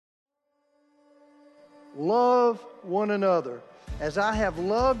Love one another. As I have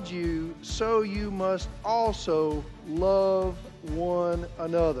loved you, so you must also love one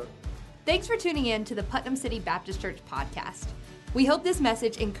another. Thanks for tuning in to the Putnam City Baptist Church podcast. We hope this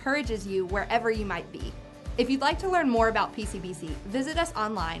message encourages you wherever you might be. If you'd like to learn more about PCBC, visit us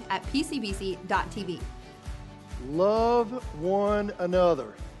online at pcbc.tv. Love one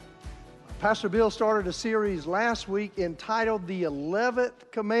another. Pastor Bill started a series last week entitled The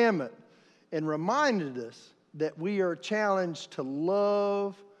 11th Commandment and reminded us that we are challenged to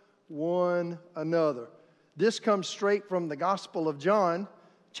love one another. This comes straight from the Gospel of John,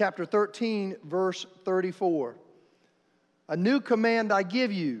 chapter 13, verse 34. A new command I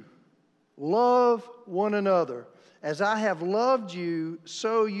give you, love one another. As I have loved you,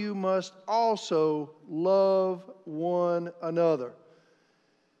 so you must also love one another.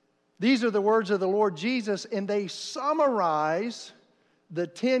 These are the words of the Lord Jesus, and they summarize the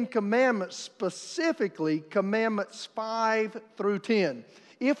 10 Commandments, specifically Commandments 5 through 10.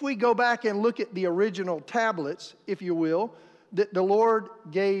 If we go back and look at the original tablets, if you will, that the Lord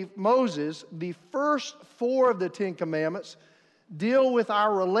gave Moses, the first 4 of the 10 Commandments deal with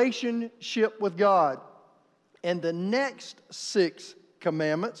our relationship with God. And the next 6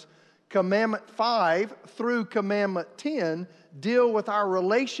 commandments, Commandment 5 through Commandment 10, deal with our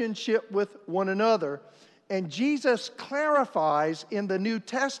relationship with one another. And Jesus clarifies in the New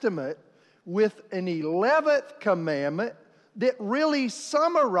Testament with an 11th commandment that really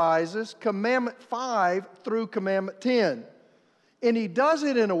summarizes Commandment 5 through Commandment 10. And he does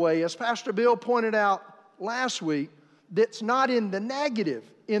it in a way, as Pastor Bill pointed out last week, that's not in the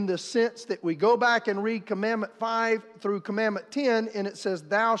negative, in the sense that we go back and read Commandment 5 through Commandment 10, and it says,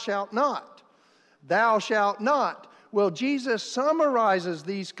 thou shalt not. Thou shalt not. Well, Jesus summarizes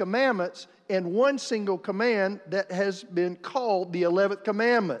these commandments in one single command that has been called the 11th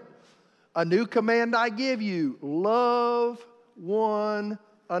commandment. A new command I give you, love one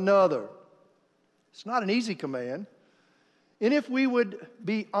another. It's not an easy command. And if we would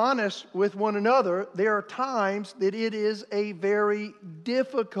be honest with one another, there are times that it is a very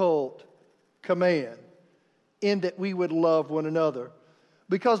difficult command in that we would love one another.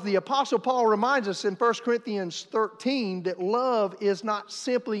 Because the Apostle Paul reminds us in 1 Corinthians 13 that love is not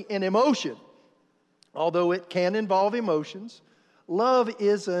simply an emotion. Although it can involve emotions, love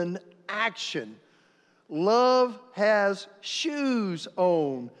is an action. Love has shoes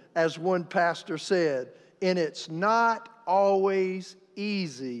on, as one pastor said, and it's not always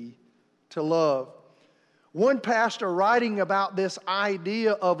easy to love. One pastor writing about this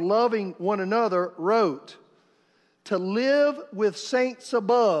idea of loving one another wrote, to live with saints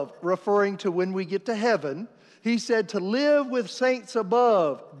above, referring to when we get to heaven, he said, to live with saints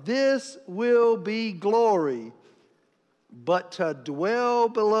above, this will be glory. But to dwell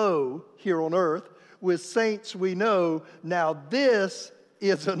below here on earth with saints we know, now this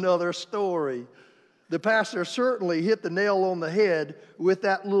is another story. The pastor certainly hit the nail on the head with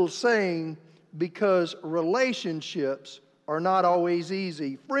that little saying, because relationships are not always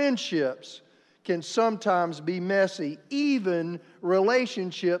easy. Friendships can sometimes be messy, even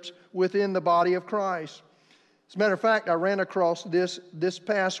relationships within the body of Christ. As a matter of fact, I ran across this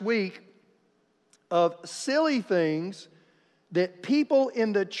past week of silly things that people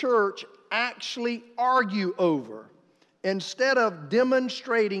in the church actually argue over. Instead of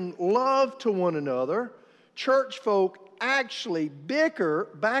demonstrating love to one another, church folk actually bicker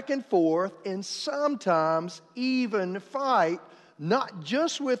back and forth and sometimes even fight, not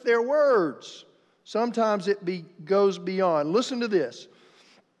just with their words. Sometimes it goes beyond. Listen to this.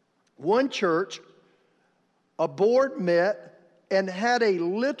 One church, a board met and had a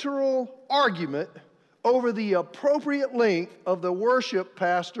literal argument over the appropriate length of the worship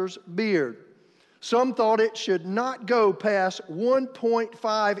pastor's beard. Some thought it should not go past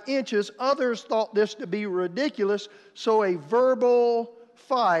 1.5 inches. Others thought this to be ridiculous, so a verbal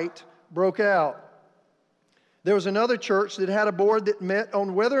fight broke out. There was another church that had a board that met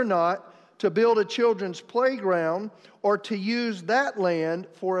on whether or not to build a children's playground or to use that land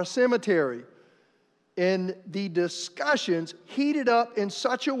for a cemetery. And the discussions heated up in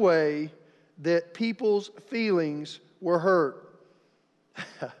such a way that people's feelings were hurt.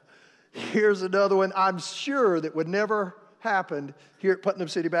 Here's another one I'm sure that would never happen here at Putnam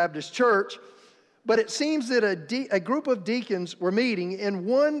City Baptist Church. But it seems that a group of deacons were meeting, and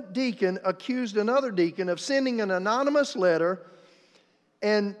one deacon accused another deacon of sending an anonymous letter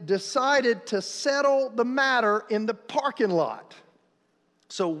and decided to settle the matter in the parking lot.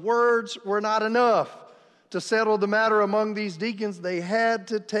 So words were not enough to settle the matter among these deacons. They had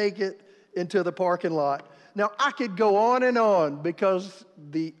to take it into the parking lot. Now, I could go on because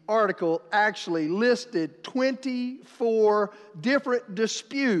the article actually listed 24 different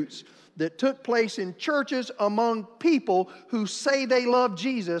disputes that took place in churches among people who say they love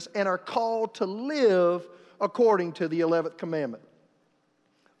Jesus and are called to live according to the 11th commandment.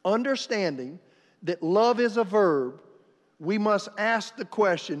 Understanding that love is a verb, we must ask the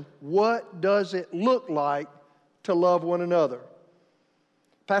question, what does it look like to love one another?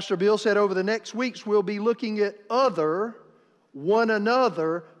 Pastor Bill said over the next weeks we'll be looking at other one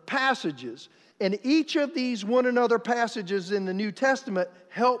another passages. And each of these one another passages in the New Testament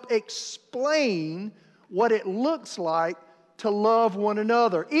help explain what it looks like to love one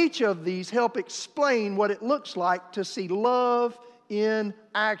another. Each of these help explain what it looks like to see love in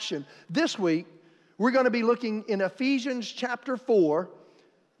action. This week, we're going to be looking in Ephesians chapter 4,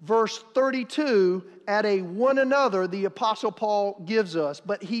 verse 32, at a one another the Apostle Paul gives us.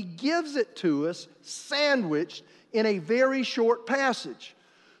 But he gives it to us sandwiched in a very short passage.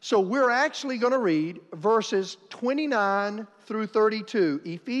 So we're actually going to read verses 29 through 32.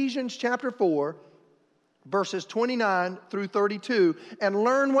 Ephesians chapter 4, verses 29 through 32, and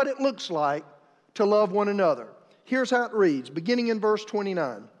learn what it looks like to love one another. Here's how it reads, beginning in verse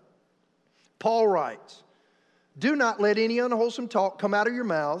 29. Paul writes, "Do not let any unwholesome talk come out of your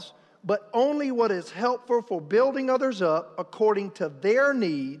mouths, but only what is helpful for building others up according to their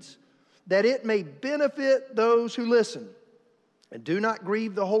needs, that it may benefit those who listen. And do not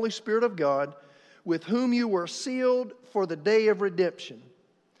grieve the Holy Spirit of God, with whom you were sealed for the day of redemption.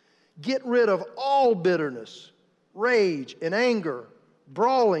 Get rid of all bitterness, rage, and anger,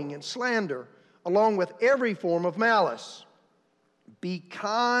 brawling and slander, along with every form of malice. Be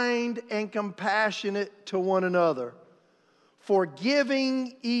kind and compassionate to one another,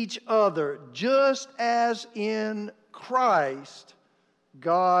 forgiving each other, just as in Christ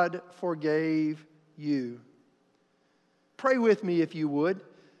God forgave you." Pray with me if you would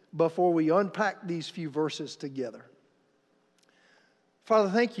before we unpack these few verses together. Father,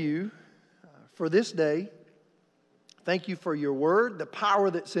 thank you for this day. Thank you for your word, the power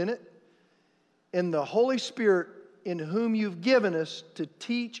that's in it, and the Holy Spirit in whom you've given us to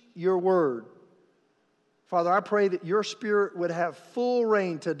teach your word. Father, I pray that your Spirit would have full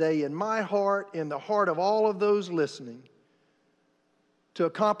reign today in my heart, in the heart of all of those listening, to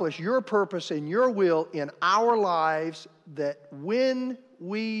accomplish your purpose and your will in our lives, that when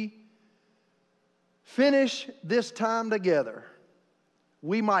we finish this time together,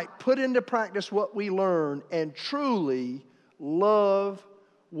 we might put into practice what we learn and truly love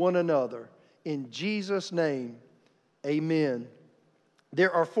one another. In Jesus' name, amen.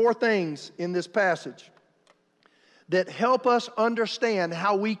 There are 4 things in this passage that help us understand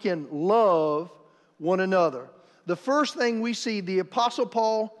how we can love one another. The first thing we see the Apostle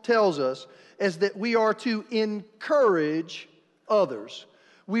Paul tells us is that we are to encourage others.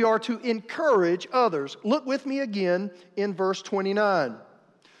 We are to encourage others. Look with me again in verse 29.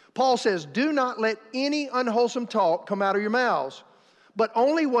 Paul says, "Do not let any unwholesome talk come out of your mouths, but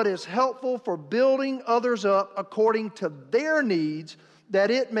only what is helpful for building others up according to their needs,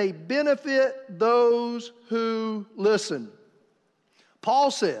 that it may benefit those who listen."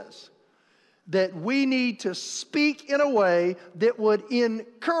 Paul says that we need to speak in a way that would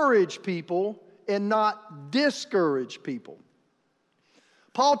encourage people and not discourage people.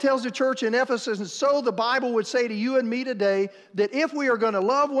 Paul tells the church in Ephesus, and so the Bible would say to you and me today, that if we are going to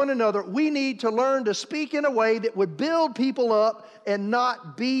love one another, we need to learn to speak in a way that would build people up and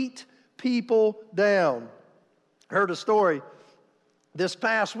not beat people down. I heard a story this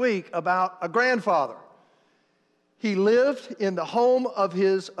past week about a grandfather. He lived in the home of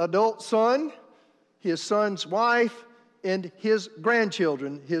his adult son, his son's wife, and his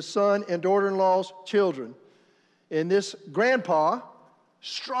grandchildren, his son and daughter-in-law's children. And this grandpa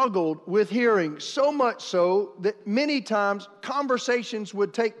struggled with hearing, so much so that many times conversations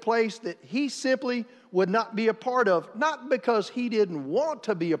would take place that he simply would not be a part of, not because he didn't want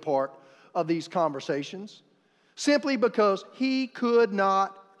to be a part of these conversations, simply because he could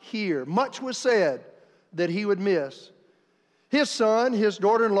not hear. Much was said that he would miss. His son, his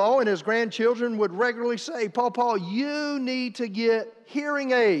daughter-in-law, and his grandchildren would regularly say, Paul, you need to get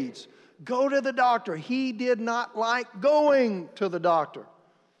hearing aids. Go to the doctor. He did not like going to the doctor.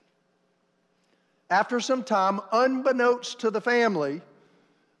 After some time, unbeknownst to the family,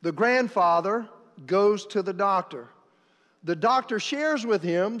 the grandfather goes to the doctor. The doctor shares with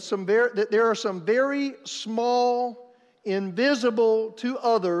him that there are some very small, invisible to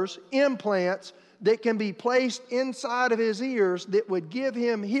others, implants that can be placed inside of his ears that would give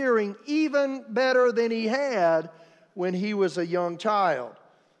him hearing even better than he had when he was a young child.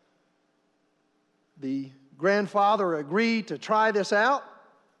 The grandfather agreed to try this out.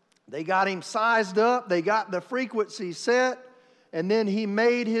 They got him sized up. They got the frequency set. And then he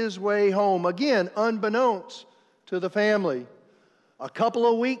made his way home, again, unbeknownst to the family. A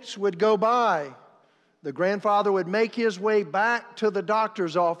couple of weeks would go by. The grandfather would make his way back to the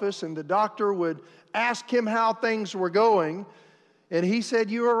doctor's office, and the doctor would ask him how things were going. And he said,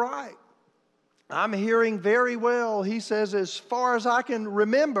 "You are right. I'm hearing very well." He says, "As far as I can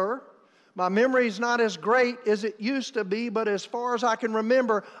remember, my memory is not as great as it used to be, but as far as I can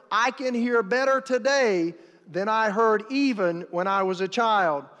remember, I can hear better today than I heard even when I was a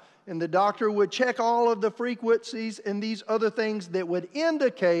child." And the doctor would check all of the frequencies and these other things that would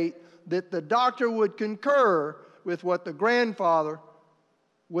indicate that the doctor would concur with what the grandfather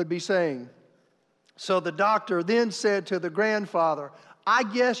would be saying. So the doctor then said to the grandfather, "I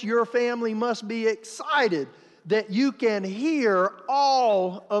guess your family must be excited that you can hear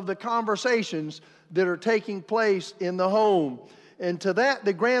all of the conversations that are taking place in the home." And to that,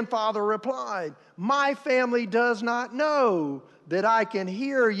 the grandfather replied, "My family does not know that I can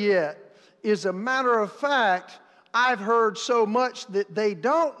hear yet. As a matter of fact, I've heard so much that they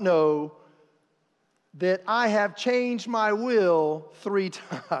don't know that I have changed my will 3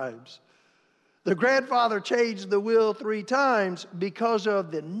 times. The grandfather changed the will 3 times because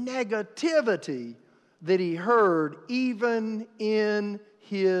of the negativity that he heard even in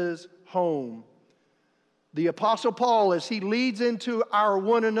his home. The Apostle Paul, as he leads into our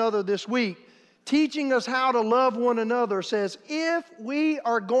one another this week, teaching us how to love one another, says if we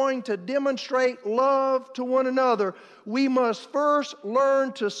are going to demonstrate love to one another, we must first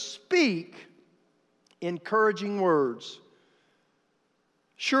learn to speak encouraging words.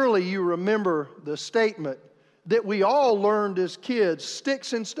 Surely you remember the statement that we all learned as kids: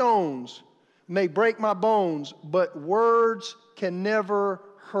 "Sticks and stones may break my bones, but words can never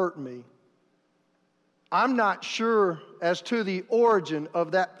hurt me." I'm not sure as to the origin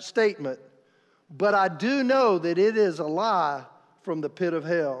of that statement, but I do know that it is a lie from the pit of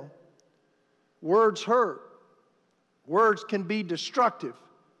hell. Words hurt. Words can be destructive.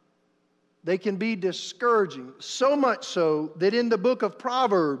 They can be discouraging. So much so that in the book of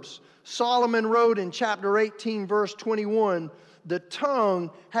Proverbs, Solomon wrote in chapter 18, verse 21, the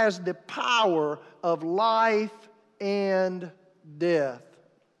tongue has the power of life and death.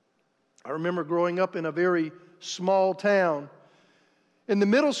 I remember growing up in a very small town. And the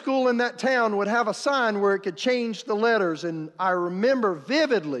middle school in that town would have a sign where it could change the letters. And I remember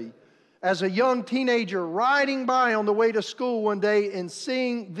vividly as a young teenager riding by on the way to school one day and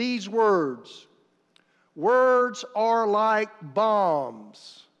seeing these words: "Words are like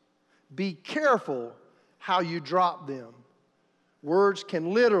bombs. Be careful how you drop them." Words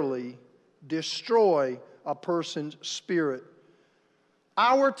can literally destroy a person's spirit.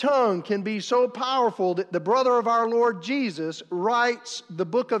 Our tongue can be so powerful that the brother of our Lord Jesus writes the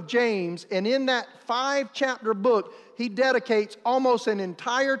book of James, and in that 5-chapter book, he dedicates almost an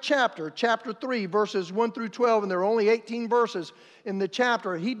entire chapter, chapter 3, verses 1 through 12, and there are only 18 verses in the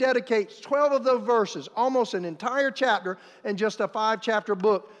chapter. He dedicates 12 of those verses, almost an entire chapter, in just a 5-chapter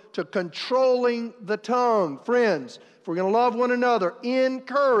book, to controlling the tongue. Friends, if we're going to love one another,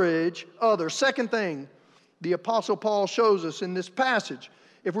 encourage others. Second thing the Apostle Paul shows us in this passage: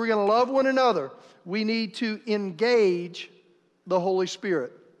 if we're going to love one another, we need to engage the Holy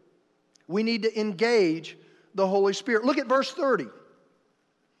Spirit. We need to engage the Holy Spirit. Look at verse 30.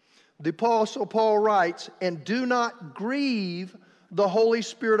 The Apostle Paul writes, "And do not grieve the Holy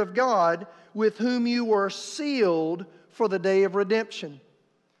Spirit of God, with whom you were sealed for the day of redemption."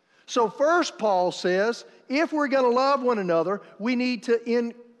 So first, Paul says, if we're going to love one another, we need to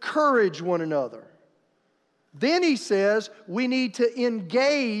encourage one another. Then he says we need to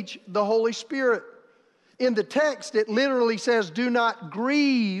engage the Holy Spirit. In the text, it literally says, "Do not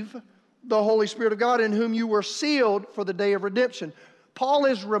grieve the Holy Spirit of God, in whom you were sealed for the day of redemption." Paul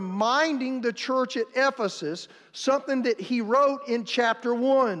is reminding the church at Ephesus something that he wrote in chapter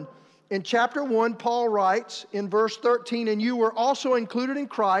 1. In chapter 1, Paul writes in verse 13, "And you were also included in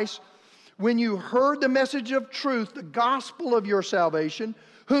Christ when you heard the message of truth, the gospel of your salvation,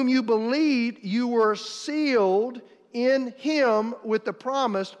 whom you believed, you were sealed in Him with the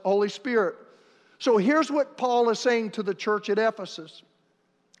promised Holy Spirit." So here's what Paul is saying to the church at Ephesus.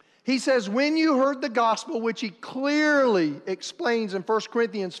 He says, when you heard the gospel, which he clearly explains in 1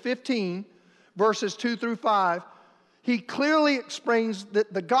 Corinthians 15, verses 2 through 5, he clearly explains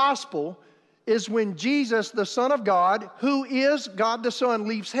that the gospel is when Jesus, the Son of God, who is God the Son,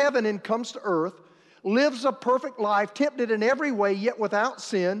 leaves heaven and comes to earth, lives a perfect life, tempted in every way, yet without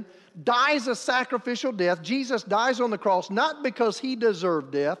sin, dies a sacrificial death. Jesus dies on the cross not because he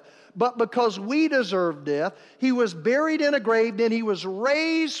deserved death, but because we deserved death, He was buried in a grave, then He was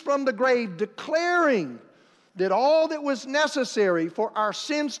raised from the grave, declaring that all that was necessary for our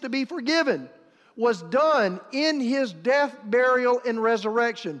sins to be forgiven was done in His death, burial, and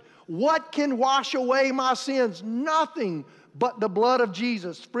resurrection. What can wash away my sins? Nothing but the blood of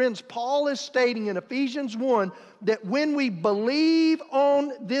Jesus. Friends, Paul is stating in Ephesians 1 that when we believe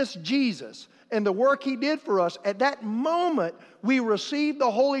on this Jesus and the work He did for us, at that moment we receive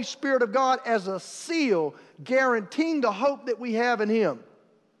the Holy Spirit of God as a seal, guaranteeing the hope that we have in Him.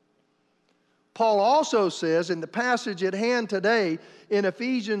 Paul also says in the passage at hand today in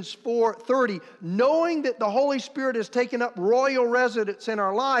Ephesians 4:30, knowing that the Holy Spirit has taken up royal residence in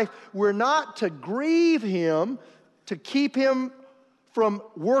our life, we're not to grieve Him, to keep Him from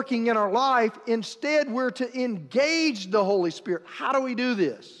working in our life. Instead, we're to engage the Holy Spirit. How do we do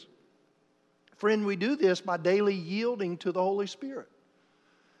this? Friend, we do this by daily yielding to the Holy Spirit,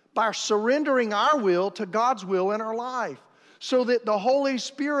 by surrendering our will to God's will in our life, so that the Holy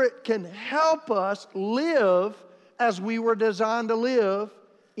Spirit can help us live as we were designed to live,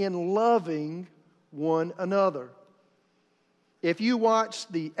 in loving one another. If you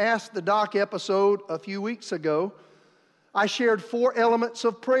watched the Ask the Doc episode a few weeks ago, I shared 4 elements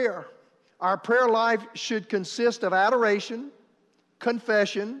of prayer. Our prayer life should consist of adoration,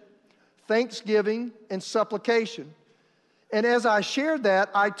 confession, thanksgiving, and supplication. And as I shared that,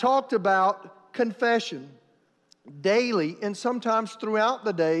 I talked about confession. Daily and sometimes throughout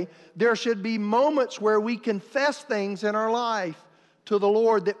the day, there should be moments where we confess things in our life to the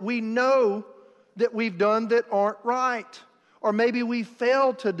Lord that we know that we've done that aren't right, or maybe we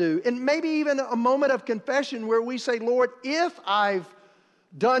failed to do. And maybe even a moment of confession where we say, Lord, if I've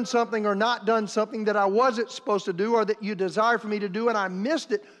done something or not done something that I wasn't supposed to do or that you desire for me to do and I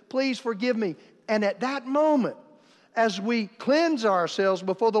missed it, please forgive me. And at that moment, as we cleanse ourselves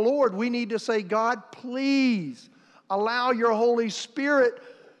before the Lord, we need to say, God, please allow your Holy Spirit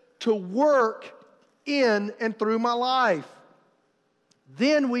to work in and through my life.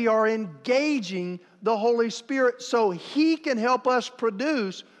 Then we are engaging the Holy Spirit so He can help us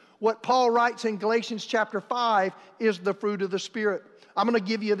produce what Paul writes in Galatians chapter 5 is the fruit of the Spirit. I'm going to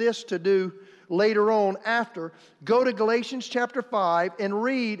give you this to do later on after. Go to Galatians chapter 5 and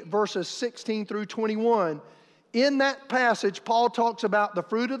read verses 16 through 21. In that passage, Paul talks about the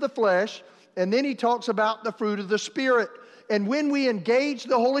fruit of the flesh, and then he talks about the fruit of the Spirit. And when we engage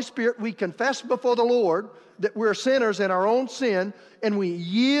the Holy Spirit, we confess before the Lord that we're sinners in our own sin, and we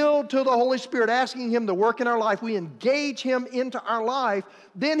yield to the Holy Spirit, asking Him to work in our life. We engage Him into our life.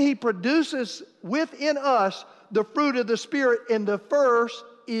 Then He produces within us the fruit of the Spirit, and the first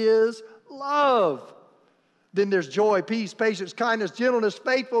is love. Then there's joy, peace, patience, kindness, gentleness,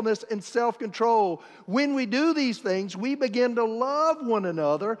 faithfulness, and self-control. When we do these things, we begin to love one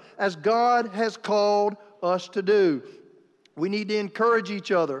another as God has called us to do. We need to encourage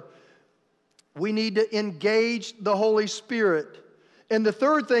each other. We need to engage the Holy Spirit. And the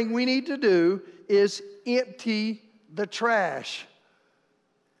third thing we need to do is empty the trash.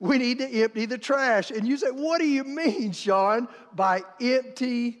 We need to empty the trash. And you say, what do you mean, Sean, by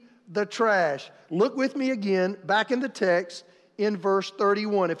empty the trash? Look with me again back in the text in verse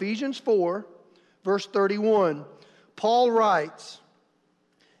 31. Ephesians 4, verse 31. Paul writes,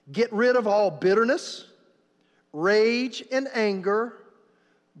 get rid of all bitterness, rage and anger,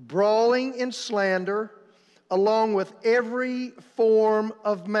 brawling and slander, along with every form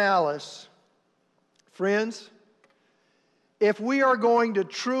of malice. Friends, if we are going to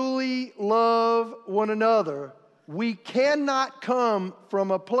truly love one another, we cannot come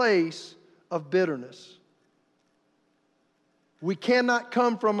from a place of bitterness. We cannot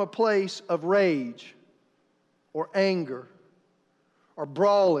come from a place of rage or anger or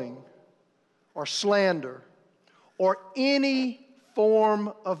brawling or slander or any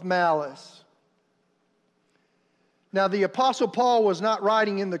form of malice. Now, the Apostle Paul was not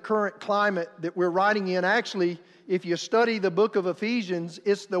writing in the current climate that we're writing in. Actually, if you study the book of Ephesians,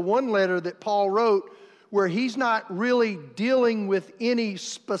 it's the one letter that Paul wrote where he's not really dealing with any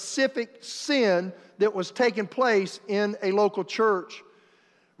specific sin that was taking place in a local church.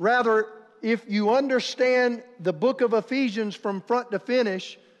 Rather, if you understand the book of Ephesians from front to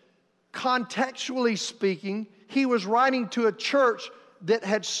finish, contextually speaking, he was writing to a church that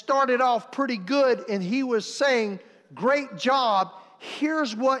had started off pretty good, and he was saying, great job.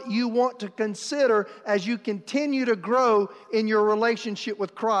 Here's what you want to consider as you continue to grow in your relationship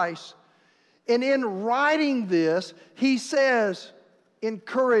with Christ. And in writing this, he says,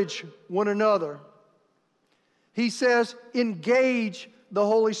 encourage one another. He says, engage the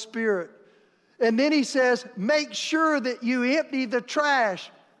Holy Spirit. And then he says, make sure that you empty the trash.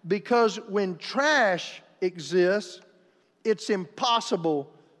 because when trash exists, it's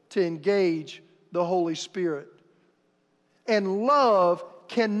impossible to engage the Holy Spirit. And love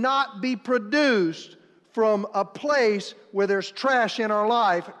cannot be produced from a place where there's trash in our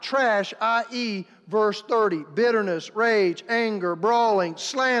life. Trash, i.e., verse 30, bitterness, rage, anger, brawling,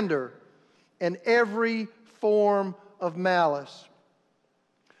 slander, and every form of malice.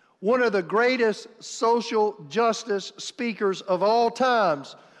 One of the greatest social justice speakers of all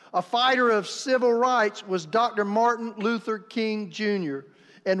times, a fighter of civil rights, was Dr. Martin Luther King Jr.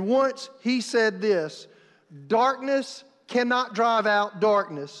 And once he said this: darkness cannot drive out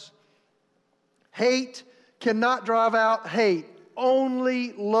darkness. Hate cannot drive out hate.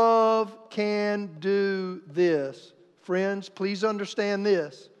 Only love can do this. Friends, please understand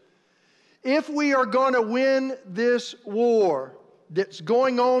this. If we are going to win this war that's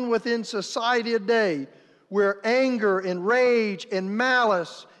going on within society today, where anger and rage and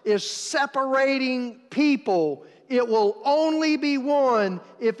malice is separating people, it will only be won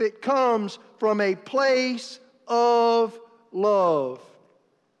if it comes from a place of love.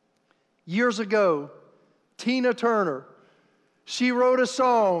 Years ago, Tina Turner, she wrote a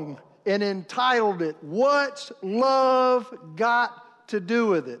song and entitled it, "What's Love Got to Do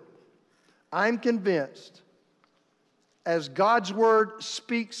with It?" I'm convinced, as God's Word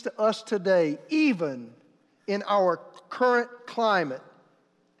speaks to us today, even in our current climate,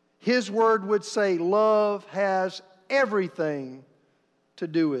 His Word would say love has everything to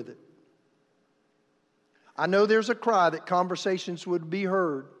do with it. I know there's a cry that conversations would be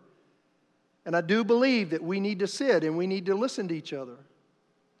heard, and I do believe that we need to sit and we need to listen to each other.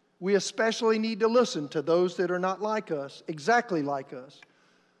 We especially need to listen to those that are not like us, exactly like us.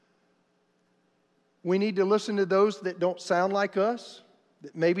 We need to listen to those that don't sound like us,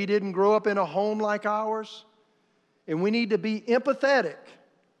 that maybe didn't grow up in a home like ours. And we need to be empathetic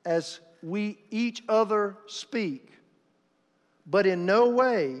as we each other speak. But in no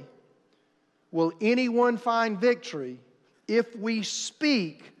way will anyone find victory if we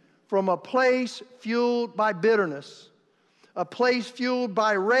speak from a place fueled by bitterness, a place fueled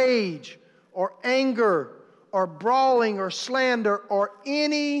by rage or anger or brawling or slander or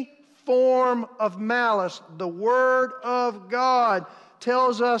any form of malice. The Word of God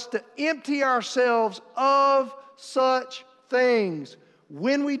tells us to empty ourselves of such things.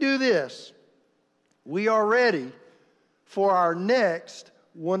 When we do this, we are ready for our next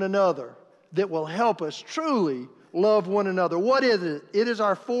one another that will help us truly love one another. What is it? It is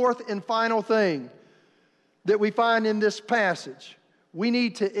our fourth and final thing that we find in this passage. We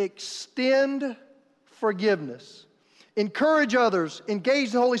need to extend forgiveness. Encourage others,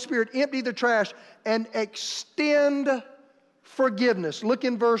 engage the Holy Spirit, empty the trash, and extend forgiveness. Look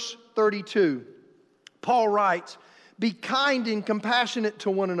in verse 32. Paul writes, "Be kind and compassionate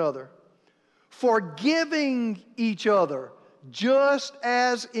to one another, forgiving each other, just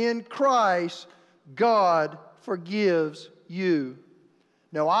as in Christ God forgives you."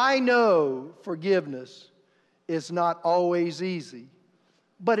 Now, I know forgiveness is not always easy,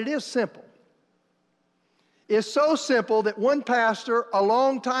 but it is simple. It's so simple that one pastor a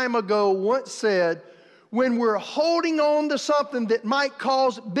long time ago once said, when we're holding on to something that might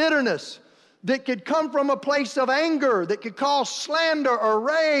cause bitterness, that could come from a place of anger, that could cause slander or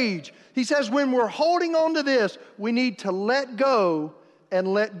rage, he says, when we're holding on to this, we need to let go and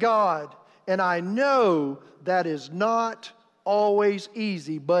let God. And I know that is not always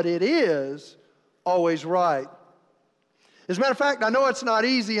easy, but it is always right. As a matter of fact, I know it's not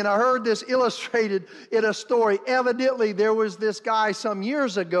easy, and I heard this illustrated in a story. Evidently, there was this guy some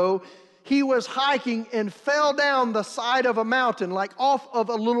years ago. He was hiking and fell down the side of a mountain, like off of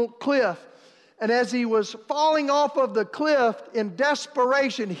a little cliff. And as he was falling off of the cliff in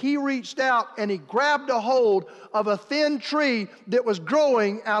desperation, he reached out and he grabbed a hold of a thin tree that was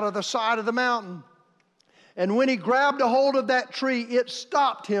growing out of the side of the mountain. And when he grabbed a hold of that tree, it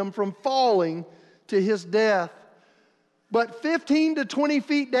stopped him from falling to his death. But 15 to 20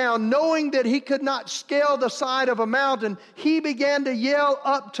 feet down, knowing that he could not scale the side of a mountain, he began to yell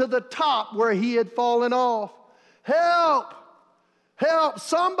up to the top where he had fallen off, "Help! Help!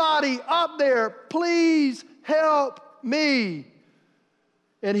 Somebody up there! Please help me!"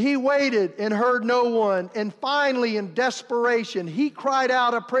 And he waited and heard no one. And finally, in desperation, he cried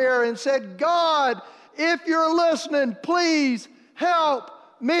out a prayer and said, "God, if you're listening, please help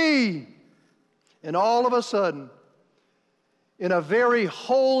me." And all of a sudden, in a very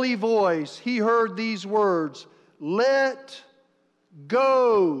holy voice, he heard these words, "Let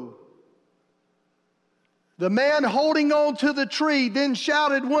go." The man holding on to the tree then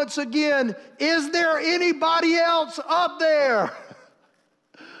shouted once again, "Is there anybody else up there?"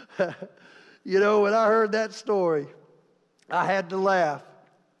 You know, when I heard that story, I had to laugh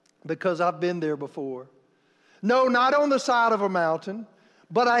because I've been there before. No, not on the side of a mountain,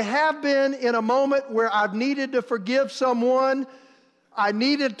 but I have been in a moment where I've needed to forgive someone. I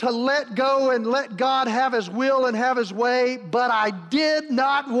needed to let go and let God have His will and have His way, but I did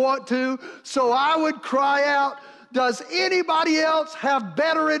not want to, so I would cry out, does anybody else have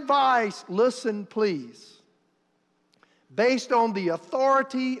better advice? Listen, please. Based on the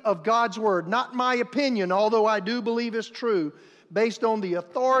authority of God's Word, not my opinion, although I do believe it's true, based on the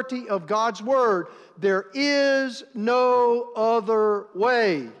authority of God's Word, there is no other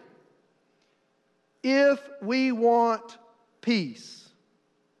way. If we want peace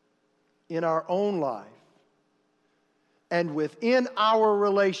in our own life and within our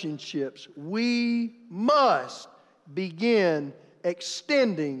relationships, we must begin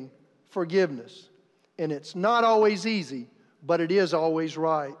extending forgiveness. And it's not always easy, but it is always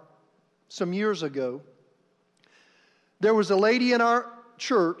right. Some years ago, there was a lady in our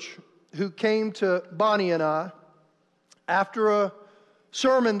church who came to Bonnie and I after a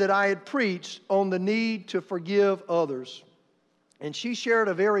sermon that I had preached on the need to forgive others. And she shared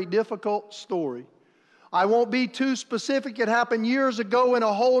a very difficult story. I won't be too specific. It happened years ago in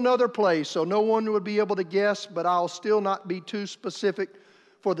a whole other place, so no one would be able to guess, but I'll still not be too specific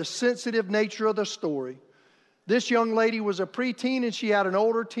for the sensitive nature of the story. This young lady was a preteen and she had an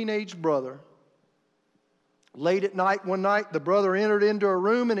older teenage brother. Late at night, one night, the brother entered into her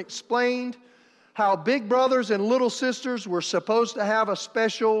room and explained how big brothers and little sisters were supposed to have a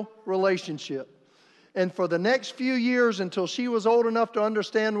special relationship. And for the next few years, until she was old enough to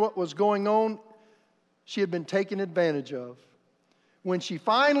understand what was going on, she had been taken advantage of. When she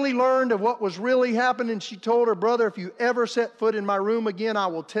finally learned of what was really happening, she told her brother, if you ever set foot in my room again, I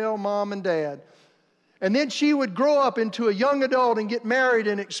will tell Mom and Dad. And then she would grow up into a young adult and get married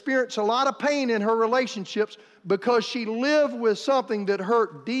and experience a lot of pain in her relationships because she lived with something that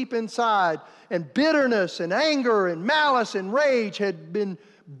hurt deep inside. And bitterness and anger and malice and rage had been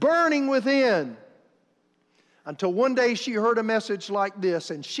burning within. Until one day she heard a message like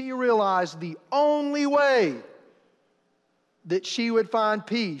this, and she realized the only way that she would find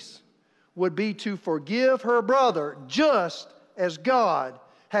peace would be to forgive her brother just as God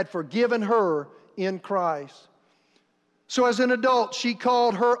had forgiven her in Christ. So as an adult, she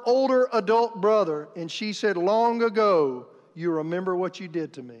called her older adult brother and she said, long ago, you remember what you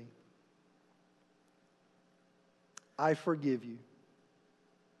did to me. I forgive you.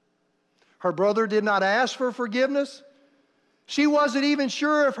 Her brother did not ask for forgiveness. She wasn't even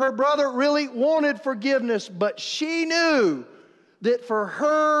sure if her brother really wanted forgiveness, but she knew that for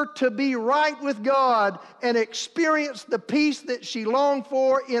her to be right with God and experience the peace that she longed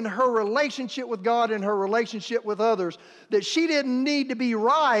for in her relationship with God and her relationship with others, that she didn't need to be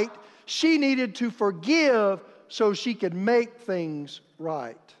right, she needed to forgive so she could make things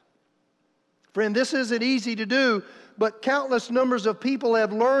right. Friend, this isn't easy to do, but countless numbers of people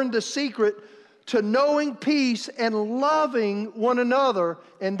have learned the secret to knowing peace and loving one another,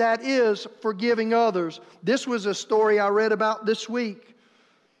 and that is forgiving others. This was a story I read about this week.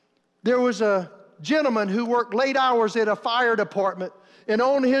 There was a gentleman who worked late hours at a fire department, and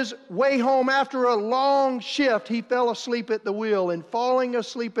on his way home after a long shift, he fell asleep at the wheel, and falling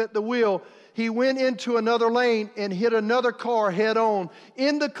asleep at the wheel, he went into another lane and hit another car head on.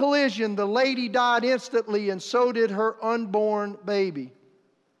 In the collision, the lady died instantly, and so did her unborn baby.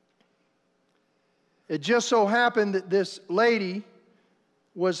 It just so happened that this lady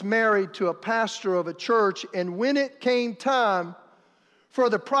was married to a pastor of a church, and when it came time for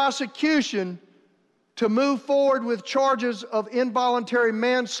the prosecution to move forward with charges of involuntary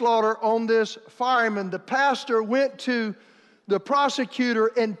manslaughter on this fireman, the pastor went to the prosecutor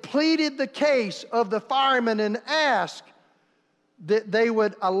and pleaded the case of the fireman and asked that they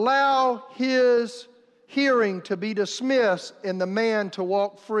would allow his hearing to be dismissed and the man to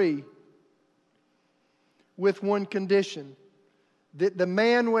walk free, with one condition, that the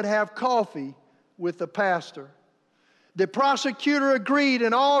man would have coffee with the pastor. The prosecutor agreed,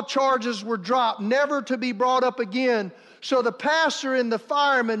 and all charges were dropped, never to be brought up again. So the pastor and the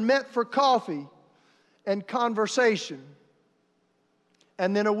fireman met for coffee and conversation.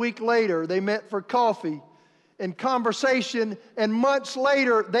 And then a week later, they met for coffee and conversation. And months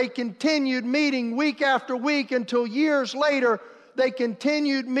later, they continued meeting week after week until years later, they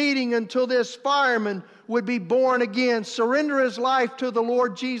continued meeting until this fireman would be born again, surrender his life to the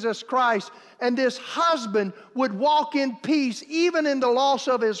Lord Jesus Christ, and this husband would walk in peace even in the loss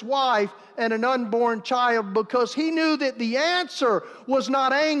of his wife and an unborn child, because he knew that the answer was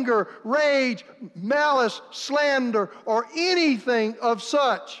not anger, rage, malice, slander, or anything of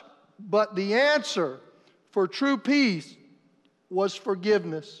such, but the answer for true peace was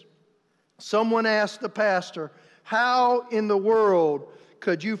forgiveness. Someone asked the pastor, how in the world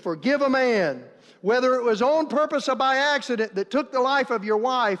could you forgive a man, whether it was on purpose or by accident, that took the life of your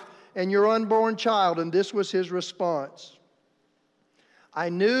wife and your unborn child? And this was his response: I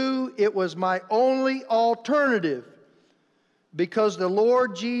knew it was my only alternative, because the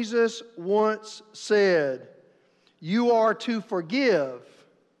Lord Jesus once said, you are to forgive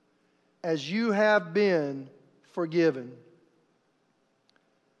as you have been forgiven.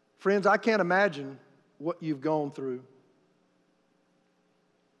 Friends, I can't imagine what you've gone through.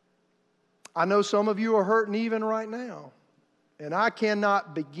 I know some of you are hurting even right now, and I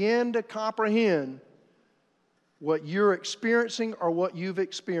cannot begin to comprehend what you're experiencing or what you've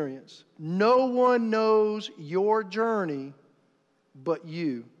experienced. No one knows your journey but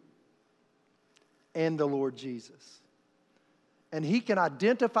you and the Lord Jesus. And He can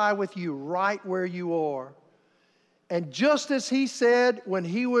identify with you right where you are. And just as He said when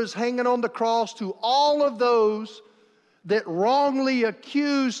He was hanging on the cross to all of those that wrongly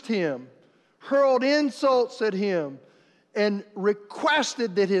accused Him, hurled insults at Him, and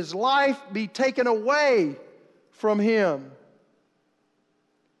requested that His life be taken away from Him,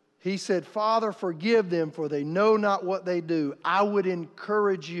 He said, Father, forgive them, for they know not what they do. I would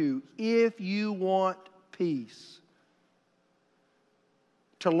encourage you, if you want peace,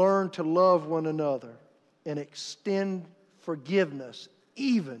 to learn to love one another and extend forgiveness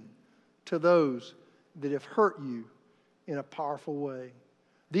even to those that have hurt you in a powerful way.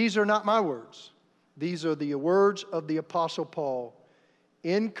 These are not my words. These are the words of the Apostle Paul.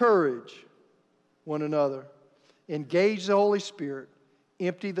 Encourage one another. Engage the Holy Spirit.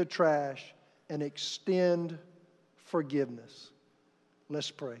 Empty the trash. And extend forgiveness.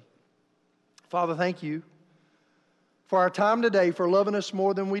 Let's pray. Father, thank you for our time today, for loving us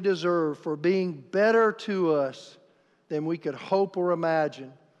more than we deserve, for being better to us than we could hope or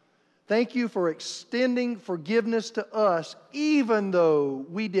imagine. Thank you for extending forgiveness to us, even though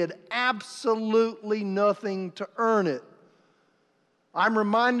we did absolutely nothing to earn it. I'm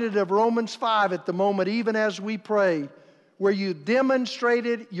reminded of Romans 5 at the moment, even as we pray, where you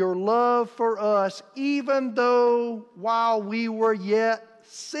demonstrated your love for us, even though while we were yet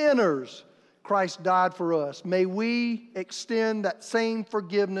sinners, Christ died for us. May we extend that same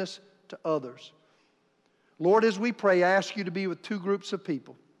forgiveness to others. Lord, as we pray, I ask you to be with two groups of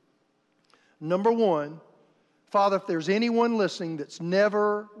people. Number one, Father, if there's anyone listening that's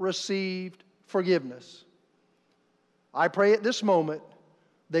never received forgiveness, I pray at this moment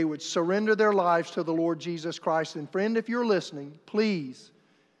they would surrender their lives to the Lord Jesus Christ. And friend, if you're listening, please,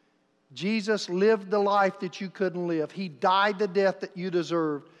 Jesus lived the life that you couldn't live. He died the death that you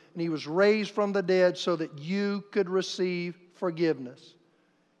deserved. And He was raised from the dead so that you could receive forgiveness.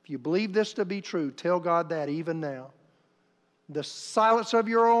 If you believe this to be true, tell God that even now. The silence of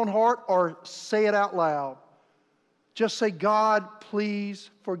your own heart, or say it out loud. Just say, God, please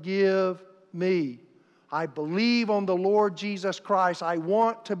forgive me. I believe on the Lord Jesus Christ. I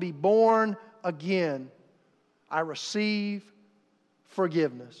want to be born again. I receive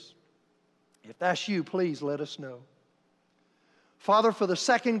forgiveness. If that's you, please let us know. Father, for the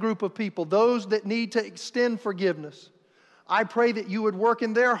second group of people, those that need to extend forgiveness, I pray that you would work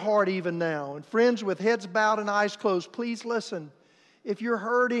in their heart even now. And friends, with heads bowed and eyes closed, please listen. If you're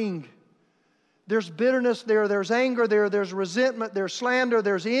hurting, there's bitterness there, there's anger there, there's resentment, there's slander,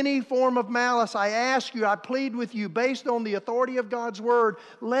 there's any form of malice, I ask you, I plead with you, based on the authority of God's Word,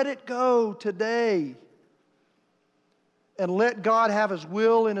 let it go today. And let God have His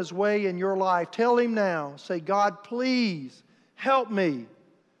will and His way in your life. Tell Him now, say, God, please help me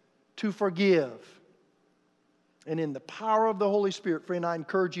to forgive. And in the power of the Holy Spirit, friend, I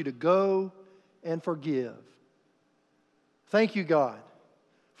encourage you to go and forgive. Thank you, God,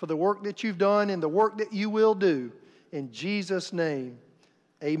 for the work that you've done and the work that you will do. In Jesus' name,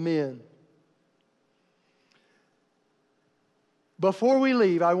 amen. Before we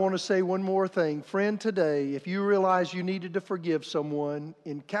leave, I want to say one more thing. Friend, today, if you realize you needed to forgive someone,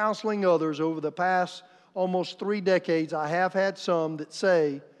 in counseling others over the past almost 3 decades, I have had some that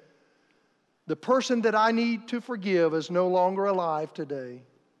say, the person that I need to forgive is no longer alive today.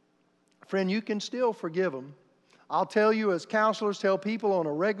 Friend, you can still forgive them. I'll tell you, as counselors tell people on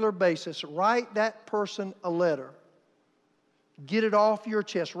a regular basis, write that person a letter. Get it off your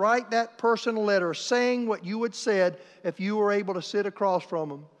chest. Write that person a letter saying what you would have said if you were able to sit across from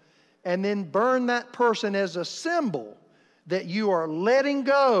them. And then burn that person as a symbol that you are letting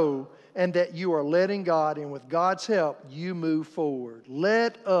go and that you are letting God. And with God's help, you move forward.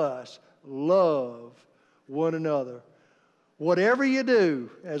 Let us love one another. Whatever you do,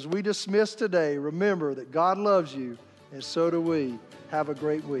 as we dismiss today, remember that God loves you, and so do we. Have a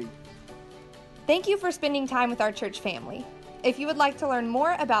great week. Thank you for spending time with our church family. If you would like to learn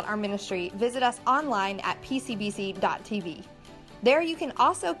more about our ministry, visit us online at pcbc.tv. There you can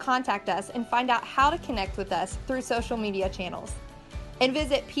also contact us and find out how to connect with us through social media channels. And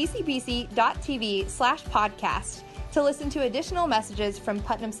visit pcbc.tv/podcast to listen to additional messages from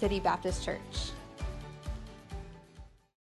Putnam City Baptist Church.